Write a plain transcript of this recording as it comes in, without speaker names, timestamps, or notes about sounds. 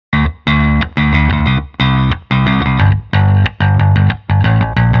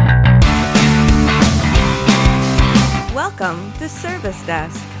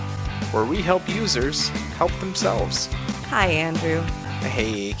where we help users help themselves. Hi, Andrew.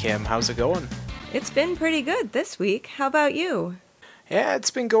 Hey, Kim, how's it going? It's been pretty good this week. How about you? Yeah,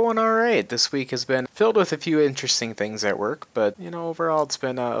 it's been going alright. This week has been filled with a few interesting things at work, but, overall it's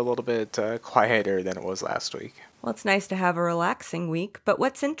been a little bit quieter than it was last week. Well, it's nice to have a relaxing week, but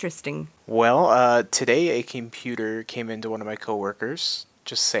what's interesting? Well, today a computer came into one of my coworkers,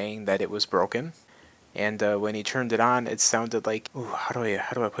 just saying that it was broken. And when he turned it on, it sounded like, how do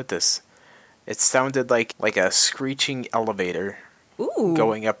I put this? It sounded like a screeching elevator. Ooh.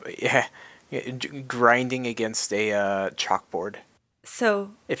 Going up, grinding against a chalkboard.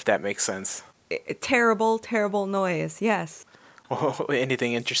 So, if that makes sense. Terrible, terrible noise, yes. Oh,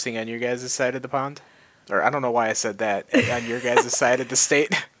 anything interesting on your guys' side of the pond? Or I don't know why I said that. On your guys' side of the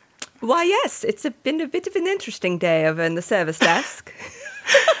state? Why, yes, been a bit of an interesting day in the service desk.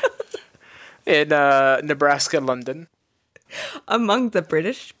 In Nebraska, London. Among the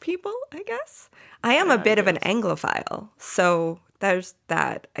British people, I guess. I am a bit of an Anglophile, so there's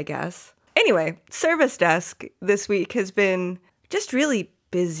that, I guess. Anyway, service desk this week has been just really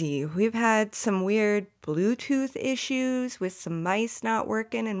busy. We've had some weird Bluetooth issues with some mice not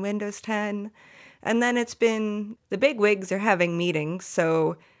working in Windows 10. And then it's been, the big wigs are having meetings,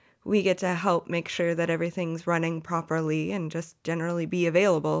 so we get to help make sure that everything's running properly and just generally be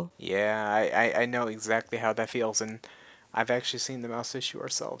available. Yeah, I know exactly how that feels, and I've actually seen the mouse issue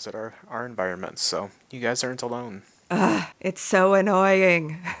ourselves at our environments, so you guys aren't alone. It's so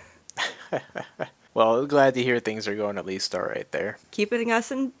annoying. Well, glad to hear things are going at least all right there. Keeping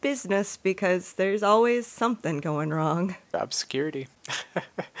us in business because there's always something going wrong. Job security.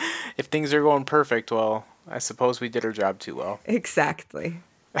 If things are going perfect, well, I suppose we did our job too well. Exactly.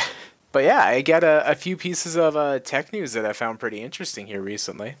 But yeah, I got a few pieces of tech news that I found pretty interesting here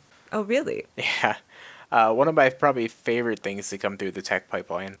recently. Oh, really? Yeah. One of my probably favorite things to come through the tech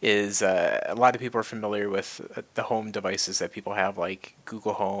pipeline is a lot of people are familiar with the home devices that people have, like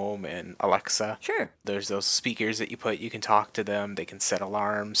Google Home and Alexa. Sure. There's those speakers that you can talk to them, they can set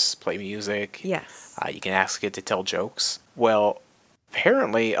alarms, play music. Yes. You can ask it to tell jokes. Well,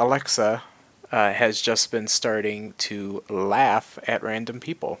 apparently Alexa has just been starting to laugh at random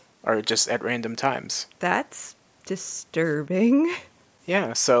people, or just at random times. That's disturbing.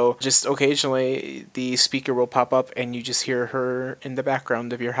 Yeah, so just occasionally the speaker will pop up and you just hear her in the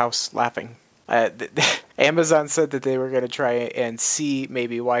background of your house laughing. Amazon said that they were going to try and see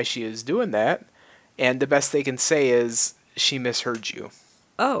maybe why she is doing that, and the best they can say is she misheard you.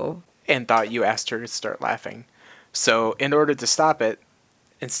 Oh. And thought you asked her to start laughing. So in order to stop it,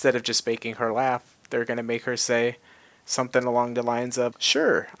 instead of just making her laugh, they're going to make her say something along the lines of,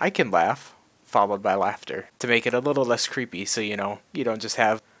 "Sure, I can laugh," followed by laughter, to make it a little less creepy, so you don't just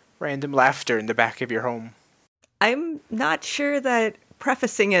have random laughter in the back of your home. I'm not sure that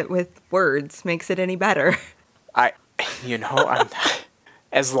prefacing it with words makes it any better. I'm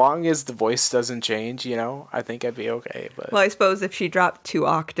as long as the voice doesn't change, I think I'd be okay. But Well, I suppose if she dropped 2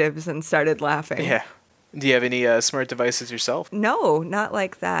 octaves and started laughing. yeah. Do you have any smart devices yourself? No, not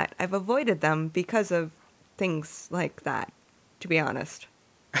like that. I've avoided them because of things like that, to be honest.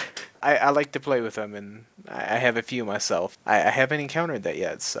 I like to play with them, and I have a few myself. I haven't encountered that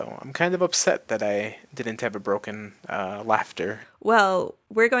yet, so I'm kind of upset that I didn't have a broken laughter. Well,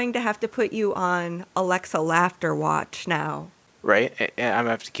 we're going to have to put you on Alexa Laughter Watch now. Right? I'm going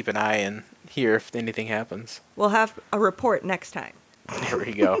to have to keep an eye and hear if anything happens. We'll have a report next time. There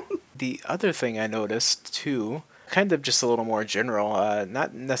we go. The other thing I noticed, too, kind of just a little more general,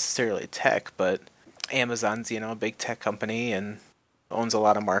 not necessarily tech, but Amazon's, a big tech company and owns a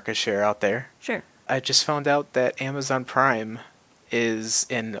lot of market share out there. Sure. I just found out that Amazon Prime is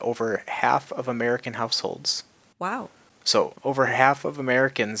in over half of American households. Wow. So over half of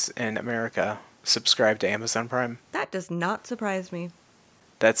Americans in America subscribe to Amazon Prime. That does not surprise me.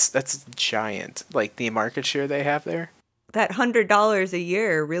 That's giant. Like the market share they have there. That $100 a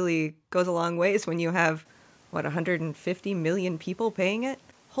year really goes a long ways when you have, 150 million people paying it?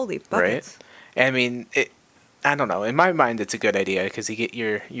 Holy buckets. Right. I mean, I don't know. In my mind, it's a good idea because you get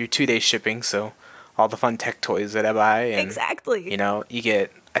your 2-day shipping, so all the fun tech toys that I buy. And, exactly. You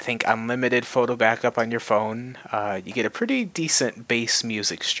get, I think, unlimited photo backup on your phone. You get a pretty decent base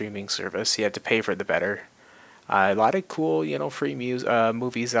music streaming service. You have to pay for the better. A lot of cool, free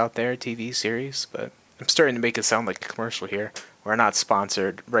movies out there, TV series. But I'm starting to make it sound like a commercial here. We're not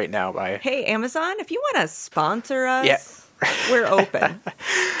sponsored right now by... Hey, Amazon, if you want to sponsor us, yeah. We're open.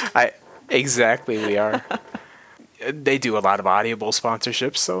 Exactly, we are. They do a lot of Audible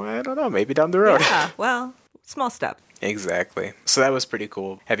sponsorships, so I don't know, maybe down the road. Yeah, well, small step. Exactly. So that was pretty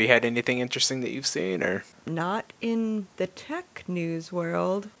cool. Have you had anything interesting that you've seen, or? Not in the tech news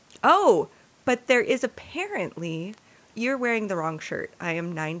world. Oh, but there is apparently, you're wearing the wrong shirt. I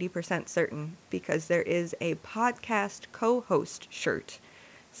am 90% certain because there is a podcast co-host shirt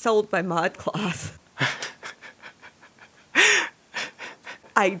sold by ModCloth.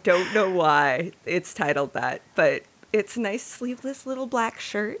 I don't know why it's titled that, but it's a nice sleeveless little black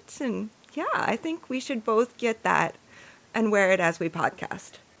shirt. And yeah, I think we should both get that and wear it as we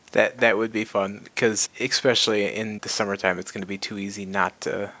podcast. That would be fun, because especially in the summertime, it's going to be too easy not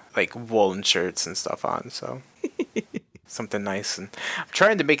to, like, woolen shirts and stuff on, so something nice. And I'm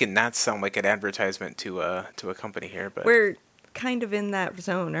trying to make it not sound like an advertisement to a company here, but we're kind of in that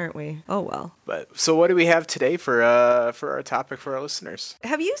zone, aren't we? Oh, well. But so what do we have today for our topic for our listeners?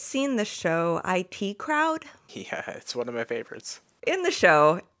 Have you seen the show IT Crowd? Yeah, it's one of my favorites. In the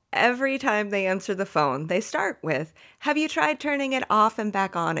show, every time they answer the phone, they start with, "Have you tried turning it off and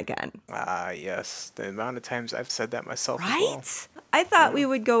back on again?" Yes. The amount of times I've said that myself. Right? As well. I thought we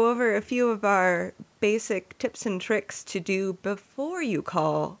would go over a few of our basic tips and tricks to do before you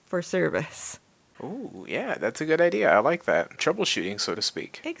call for service. Ooh, yeah, that's a good idea. I like that. Troubleshooting, so to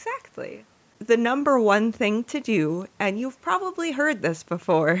speak. Exactly. The number one thing to do, and you've probably heard this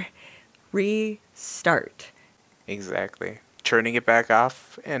before, restart. Exactly. Turning it back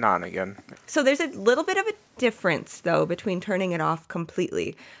off and on again. So there's a little bit of a difference, though, between turning it off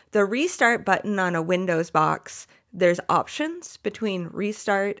completely. The restart button on a Windows box, there's options between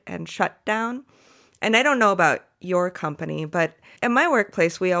restart and shutdown. And I don't know about your company, but in my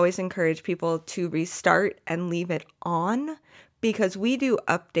workplace, we always encourage people to restart and leave it on because we do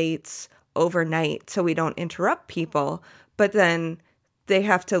updates overnight so we don't interrupt people, but then they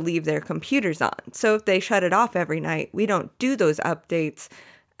have to leave their computers on. So if they shut it off every night, we don't do those updates,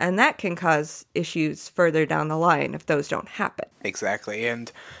 and that can cause issues further down the line if those don't happen. Exactly.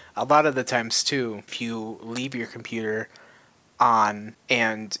 And a lot of the times, too, if you leave your computer on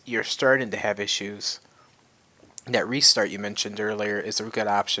and you're starting to have issues, that restart you mentioned earlier is a good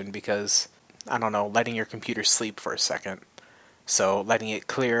option because, I don't know, letting your computer sleep for a second. So letting it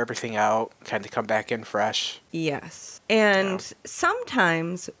clear everything out, kind of come back in fresh. Yes. And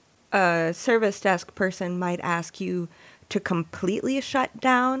sometimes a service desk person might ask you to completely shut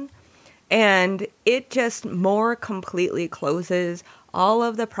down, and it just more completely closes all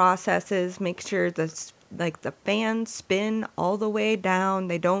of the processes, makes sure the fans spin all the way down.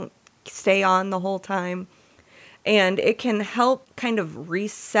 They don't stay on the whole time. And it can help kind of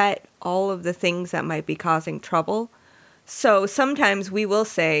reset all of the things that might be causing trouble. So sometimes we will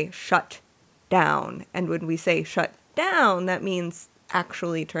say shut down. And when we say shut down, that means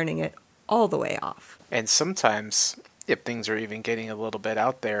actually turning it all the way off. And sometimes, if things are even getting a little bit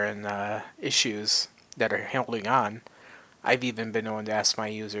out there and issues that are holding on, I've even been known to ask my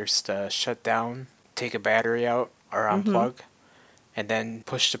users to shut down, take a battery out, or unplug, and then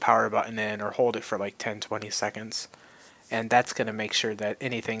push the power button in or hold it for like 10-20 seconds. And that's going to make sure that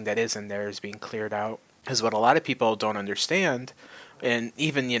anything that is in there is being cleared out. Because what a lot of people don't understand, and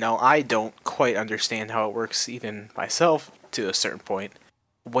even, I don't quite understand how it works even myself to a certain point,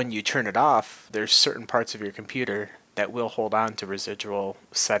 when you turn it off, there's certain parts of your computer that will hold on to residual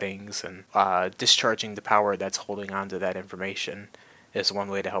settings, and discharging the power that's holding on to that information is one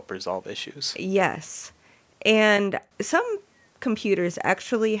way to help resolve issues. Yes. And some computers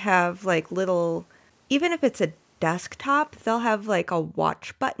actually have like little, even if it's a desktop, they'll have like a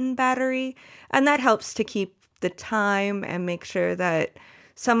watch button battery, and that helps to keep the time and make sure that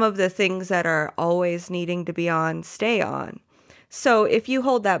some of the things that are always needing to be on stay on. So if you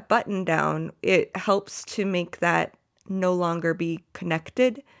hold that button down, it helps to make that no longer be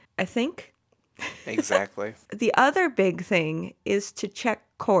connected, I think. Exactly. The other big thing is to check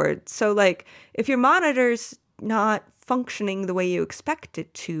cords. So like if your monitor's not functioning the way you expect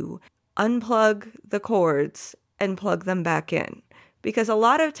it to, unplug the cords and plug them back in. Because a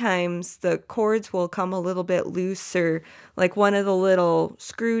lot of times the cords will come a little bit loose, or like one of the little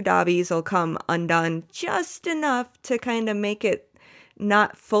screw dobbies will come undone just enough to kind of make it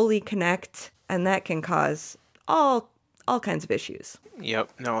not fully connect, and that can cause all kinds of issues.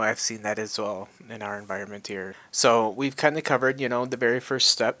 Yep, no, I've seen that as well in our environment here. So we've kind of covered, the very first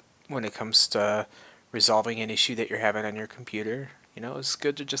step when it comes to resolving an issue that you're having on your computer. It's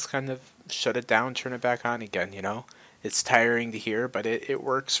good to just kind of shut it down, turn it back on again, It's tiring to hear, but it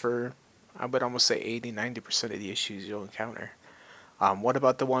works for, I would almost say 80-90% of the issues you'll encounter. What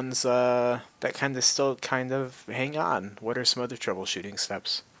about the ones that still hang on? What are some other troubleshooting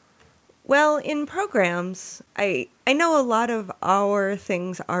steps? Well, in programs, I know a lot of our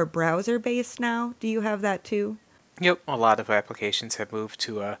things are browser-based now. Do you have that too? Yep, a lot of applications have moved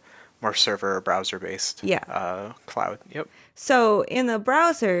to More server or browser-based Yeah. cloud. Yep. So in the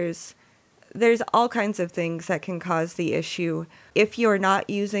browsers, there's all kinds of things that can cause the issue. If you're not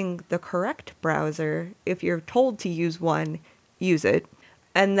using the correct browser, if you're told to use one, use it.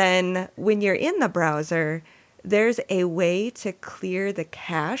 And then when you're in the browser, there's a way to clear the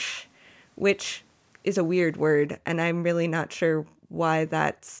cache, which is a weird word, and I'm really not sure why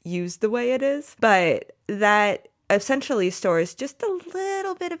that's used the way it is. But that essentially stores just a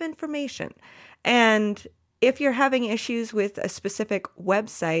little bit of information. And if you're having issues with a specific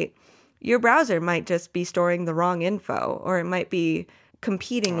website, your browser might just be storing the wrong info, or it might be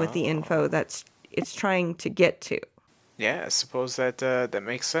competing with the info it's trying to get to. Yeah, I suppose that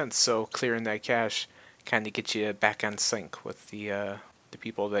makes sense. So clearing that cache kind of gets you back on sync with the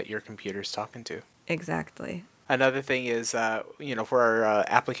people that your computer's talking to. Exactly. Another thing is, for our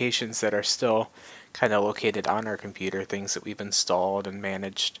applications that are still kind of located on our computer, things that we've installed and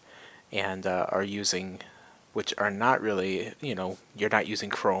managed and are using, which are not really, you're not using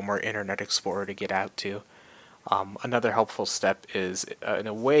Chrome or Internet Explorer to get out to. Another helpful step is, in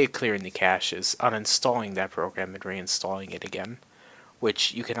a way, clearing the cache is uninstalling that program and reinstalling it again,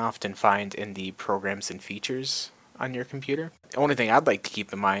 which you can often find in the programs and features on your computer. The only thing I'd like to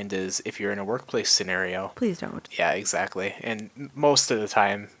keep in mind is if you're in a workplace scenario. Please don't. Yeah, exactly. And most of the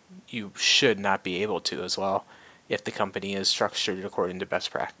time, you should not be able to as well if the company is structured according to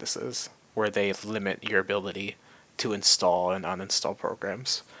best practices, where they limit your ability to install and uninstall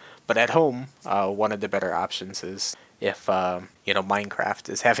programs. But at home, one of the better options is if Minecraft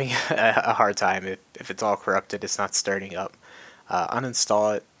is having a hard time, if it's all corrupted, it's not starting up,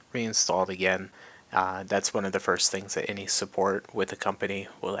 uninstall it, reinstall it again. That's one of the first things that any support with a company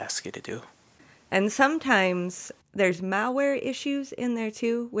will ask you to do. And sometimes there's malware issues in there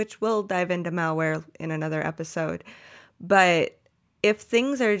too, which we'll dive into malware in another episode. But if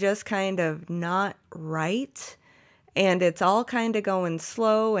things are just kind of not right, and it's all kind of going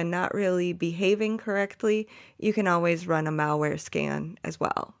slow and not really behaving correctly, you can always run a malware scan as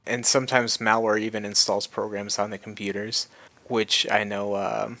well. And sometimes malware even installs programs on the computers, which I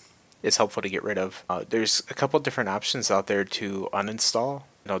know is helpful to get rid of. There's a couple different options out there to uninstall.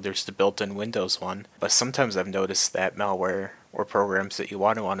 There's the built-in Windows one, but sometimes I've noticed that malware or programs that you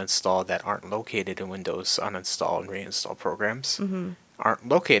want to uninstall that aren't located in Windows uninstall and reinstall programs aren't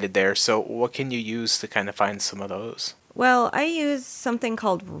located there. So what can you use to kind of find some of those? Well, I use something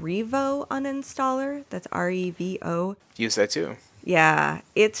called Revo Uninstaller. That's Revo. Use that too. Yeah,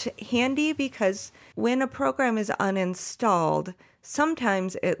 it's handy because when a program is uninstalled,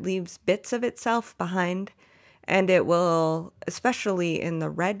 sometimes it leaves bits of itself behind, and it will, especially in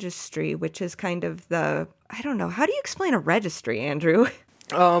the registry, which is kind of I don't know, how do you explain a registry, Andrew?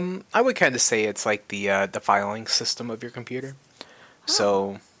 I would kind of say it's like the filing system of your computer.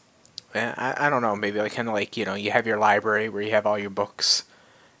 So, I don't know, maybe like kind of like, you have your library where you have all your books,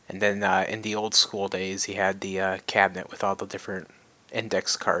 and then in the old school days, you had the cabinet with all the different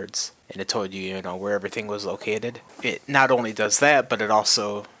index cards, and it told you, where everything was located. It not only does that, but it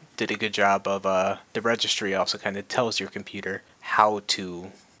also did a good job of, the registry also kind of tells your computer how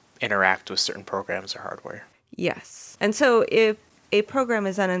to interact with certain programs or hardware. Yes. And so if a program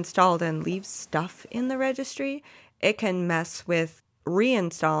is uninstalled and leaves stuff in the registry, it can mess with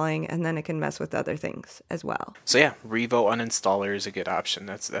reinstalling, and then it can mess with other things as well. So yeah, Revo Uninstaller is a good option.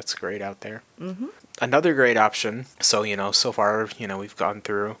 That's great out there. Mm-hmm. Another great option, so so far, we've gone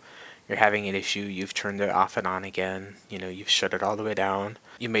through, you're having an issue, you've turned it off and on again, you've shut it all the way down.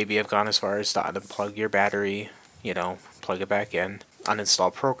 You maybe have gone as far as to unplug your battery, plug it back in,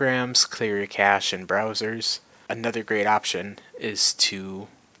 uninstall programs, clear your cache in browsers. Another great option is to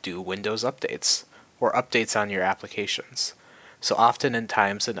do Windows updates or updates on your applications. So often in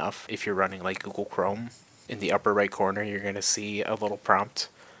times enough, if you're running like Google Chrome, in the upper right corner, you're going to see a little prompt,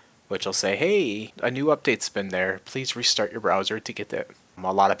 which will say, hey, a new update's been there. Please restart your browser to get it.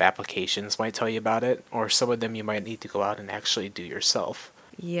 A lot of applications might tell you about it, or some of them you might need to go out and actually do yourself.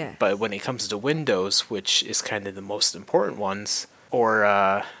 Yeah. But when it comes to Windows, which is kind of the most important ones, or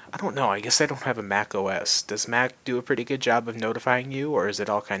I don't know, I guess I don't have a Mac OS. Does Mac do a pretty good job of notifying you, or is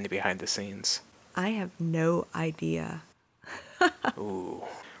it all kind of behind the scenes? I have no idea. Ooh,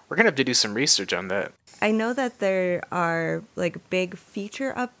 we're going to have to do some research on that. I know that there are like big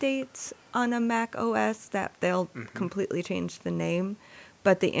feature updates on a Mac OS that they'll completely change the name,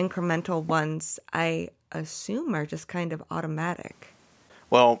 but the incremental ones I assume are just kind of automatic.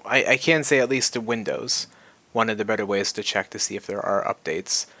 Well, I can say at least to Windows, one of the better ways to check to see if there are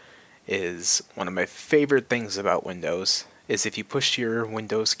updates is one of my favorite things about Windows is if you push your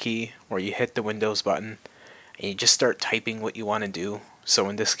Windows key or you hit the Windows button and you just start typing what you want to do. So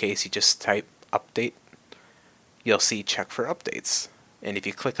in this case, you just type update. You'll see check for updates. And if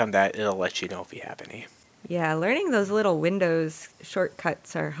you click on that, it'll let you know if you have any. Yeah, learning those little Windows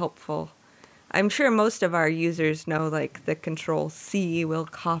shortcuts are helpful. I'm sure most of our users know like the Control C will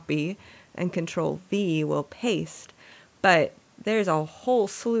copy and Control V will paste, but there's a whole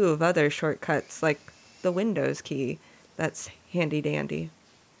slew of other shortcuts like the Windows key that's handy dandy.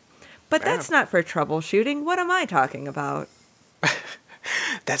 But Yeah. that's not for troubleshooting. What am I talking about?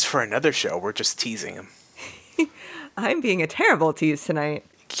 That's for another show. We're just teasing them. I'm being a terrible tease tonight.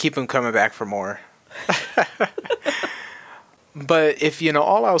 Keep them coming back for more. But if,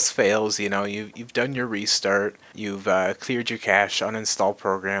 all else fails, you've done your restart, you've cleared your cache, uninstalled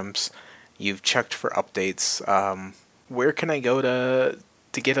programs, you've checked for updates, where can I go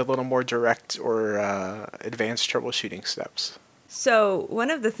to get a little more direct or advanced troubleshooting steps? So, one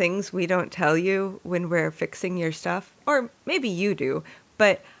of the things we don't tell you when we're fixing your stuff, or maybe you do,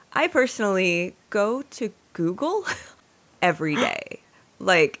 but I personally go to Google every day.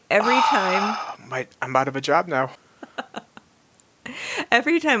 Like, every time... I'm out of a job now.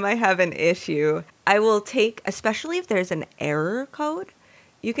 Every time I have an issue, I will take, especially if there's an error code,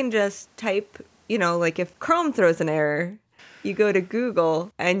 you can just type, like if Chrome throws an error, you go to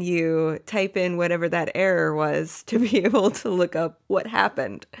Google and you type in whatever that error was to be able to look up what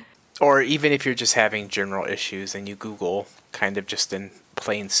happened. Or even if you're just having general issues and you Google kind of just in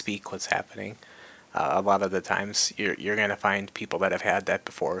plain speak what's happening, a lot of the times you're going to find people that have had that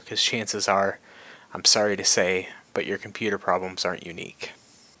before, because chances are, I'm sorry to say, but your computer problems aren't unique.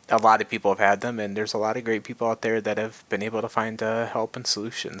 A lot of people have had them, and there's a lot of great people out there that have been able to find help and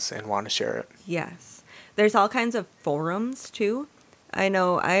solutions and want to share it. Yes. There's all kinds of forums, too. I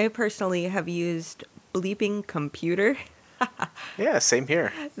know I personally have used Bleeping Computer. Yeah, same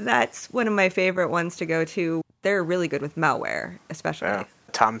here. That's one of my favorite ones to go to. They're really good with malware, especially. Yeah.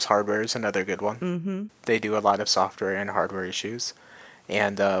 Tom's Hardware is another good one. Mm-hmm. They do a lot of software and hardware issues.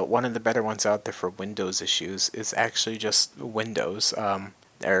 And one of the better ones out there for Windows issues is actually just Windows,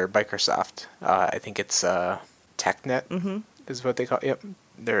 or Microsoft. I think it's TechNet is what they call it. Yep,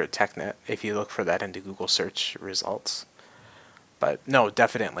 they're TechNet if you look for that into Google search results. But no,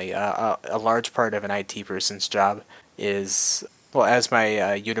 definitely. A large part of an IT person's job is, well, as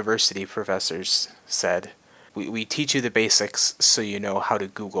my university professors said, we teach you the basics so you know how to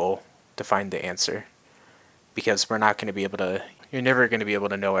Google to find the answer. Because we're not going to be able to, you're never going to be able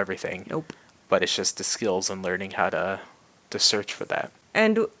to know everything. Nope. But it's just the skills and learning how to search for that.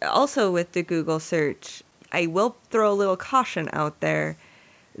 And also with the Google search, I will throw a little caution out there.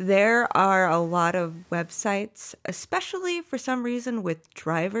 There are a lot of websites, especially for some reason with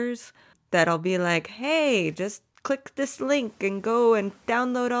drivers, that'll be like, hey, just click this link and go and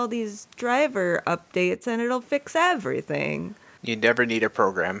download all these driver updates and it'll fix everything. You never need a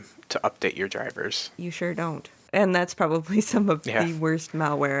program to update your drivers. You sure don't. And that's probably some of the worst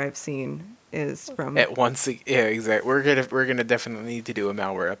malware I've seen is from... At once, yeah, exactly. We're gonna definitely need to do a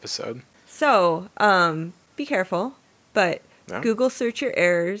malware episode. So, be careful, but Google search your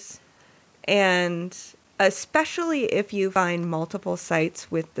errors, and especially if you find multiple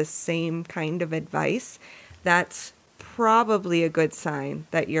sites with the same kind of advice, that's probably a good sign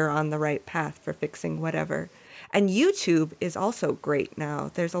that you're on the right path for fixing whatever. And YouTube is also great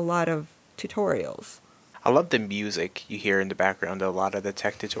now. There's a lot of tutorials. I love the music you hear in the background of a lot of the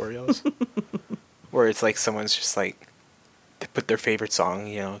tech tutorials. Where it's like someone's just like, they put their favorite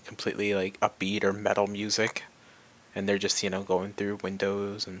song, completely like upbeat or metal music. And they're just, going through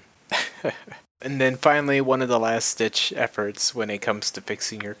Windows and... And then finally, one of the last ditch efforts when it comes to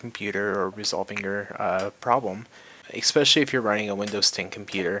fixing your computer or resolving your problem, especially if you're running a Windows 10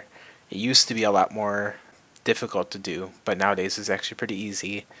 computer, it used to be a lot more difficult to do, but nowadays it's actually pretty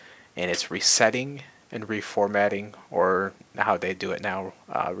easy, and it's resetting and reformatting, or how they do it now,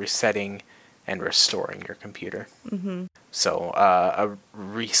 resetting and restoring your computer. Mm-hmm. So a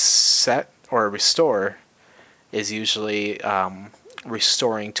reset or a restore is usually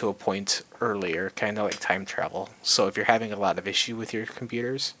restoring to a point earlier, kind of like time travel. So if you're having a lot of issue with your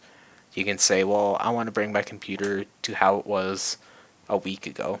computers, you can say, well, I want to bring my computer to how it was a week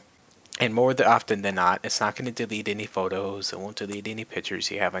ago. And more often than not, it's not going to delete any photos. It won't delete any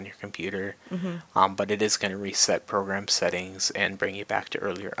pictures you have on your computer. Mm-hmm. But it is going to reset program settings and bring you back to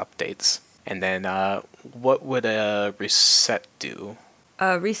earlier updates. And then what would a reset do?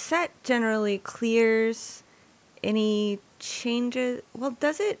 A reset generally clears any changes. Well,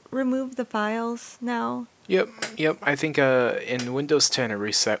 does it remove the files now? Yep. I think in Windows 10, a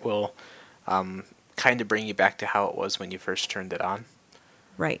reset will kind of bring you back to how it was when you first turned it on.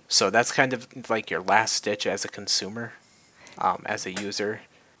 Right. So that's kind of like your last ditch as a consumer. as a user.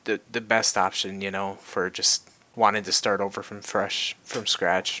 The best option, for just wanting to start over from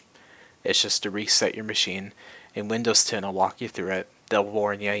scratch, is just to reset your machine. And Windows 10 will walk you through it. They'll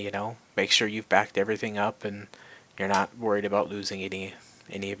warn you, make sure you've backed everything up and you're not worried about losing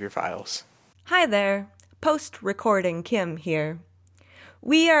any of your files. Hi there, post-recording Kim here.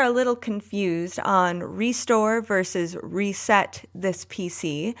 We are a little confused on restore versus reset this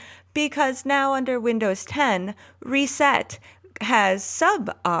PC because now under Windows 10, reset has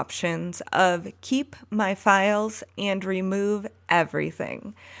sub-options of keep my files and remove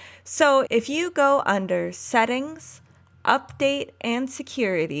everything. So if you go under settings, update and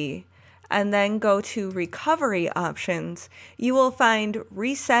security, and then go to recovery options, you will find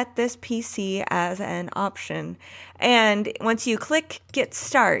reset this PC as an option. And once you click get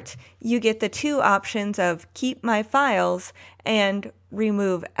start, you get the two options of keep my files and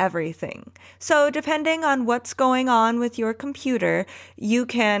remove everything. So depending on what's going on with your computer, you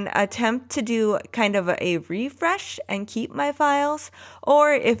can attempt to do kind of a refresh and keep my files,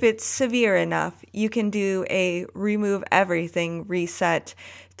 or if it's severe enough, you can do a remove everything reset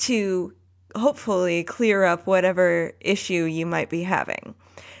to hopefully clear up whatever issue you might be having.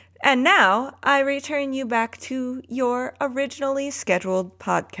 And now I return you back to your originally scheduled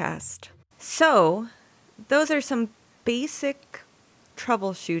podcast. So those are some basic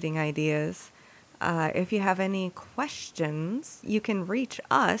troubleshooting ideas. If you have any questions, you can reach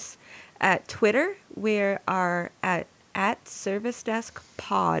us at Twitter. We are at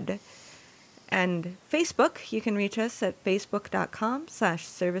ServiceDeskPod. And Facebook, you can reach us at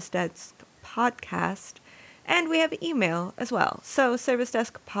facebook.com/ServiceDeskPodcast. And we have email as well. So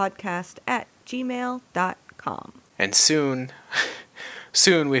servicedeskpodcast@gmail.com. And soon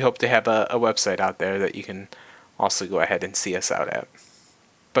we hope to have a website out there that you can also go ahead and see us out at.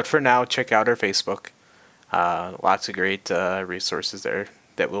 But for now, check out our Facebook. Lots of great resources there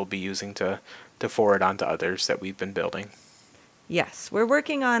that we'll be using to forward on to others that we've been building. Yes, we're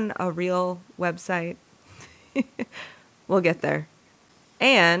working on a real website. We'll get there.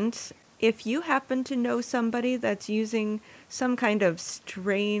 And if you happen to know somebody that's using some kind of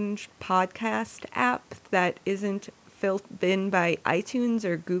strange podcast app that isn't filled in by iTunes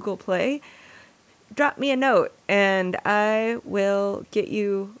or Google Play, drop me a note and I will get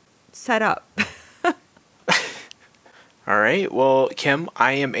you set up. All right. Well, Kim,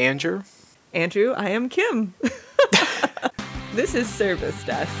 I am Andrew. Andrew, I am Kim. This is Service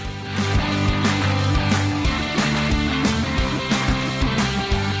Desk.